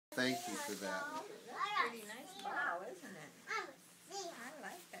Thank you for that. Pretty nice ball, isn't it? I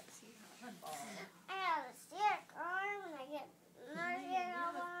like that Seahawk ball. I have a Seahawk arm and I get another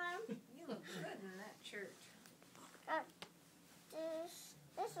Seahawk arm. You look good in that shirt.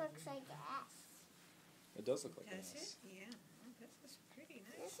 This looks like ass. It does look like Does ass. it? Yeah. Oh, this is pretty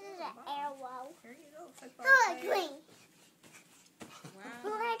nice. This is an arrow. There you go, football Look at player. me.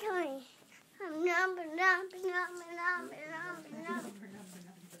 Wow. Look at me. I'm number.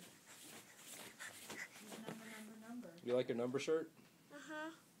 You like your number shirt? Uh-huh.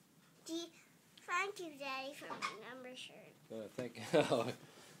 Thank you, Daddy, for my number shirt. Thank you.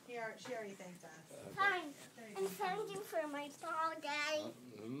 She already thanked us. Fine. And thank you for my ball,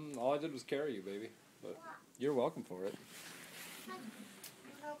 Daddy. All I did was carry you, baby. But you're welcome for it. You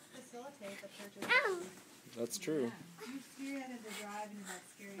helped facilitate the church's. That's true. You had to drive into that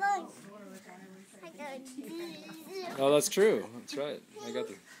scary Boing. store, which I always I said. go. Oh, that's true. That's right.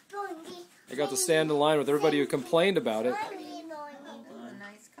 I got to stand in line with everybody who complained about it.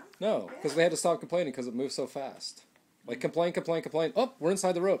 Nice company. No, because they had to stop complaining because it moved so fast. Like complain. Oh, we're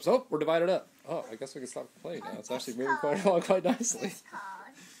inside the ropes. Oh, we're divided up. Oh, I guess we can stop complaining now. It's actually moving quite along quite nicely.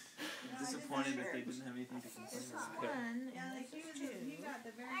 Disappointed that they didn't have anything to complain about. Yeah, like you got the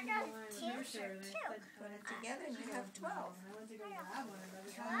very I got a t-shirt too. put it together and you have 12. I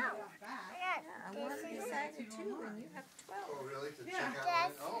got One beside the two and you have 12. Oh, really? To check out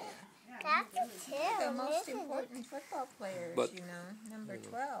That's- one? Oh. That's a two. The most This is a important football players, But- you know, number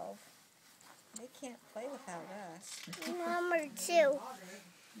 12. They can't play without us. number 2.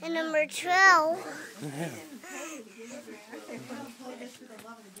 And number 12.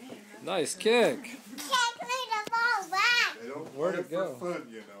 Nice kick. Take me the ball back. They don't Where'd play it go? for fun,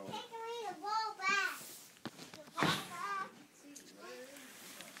 you know. Take me the ball back. The ball back.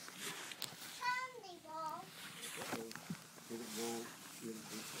 Candy ball.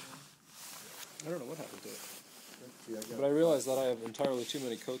 I don't know what happened to it. Yeah, I got But I realized that I have entirely too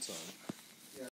many coats on.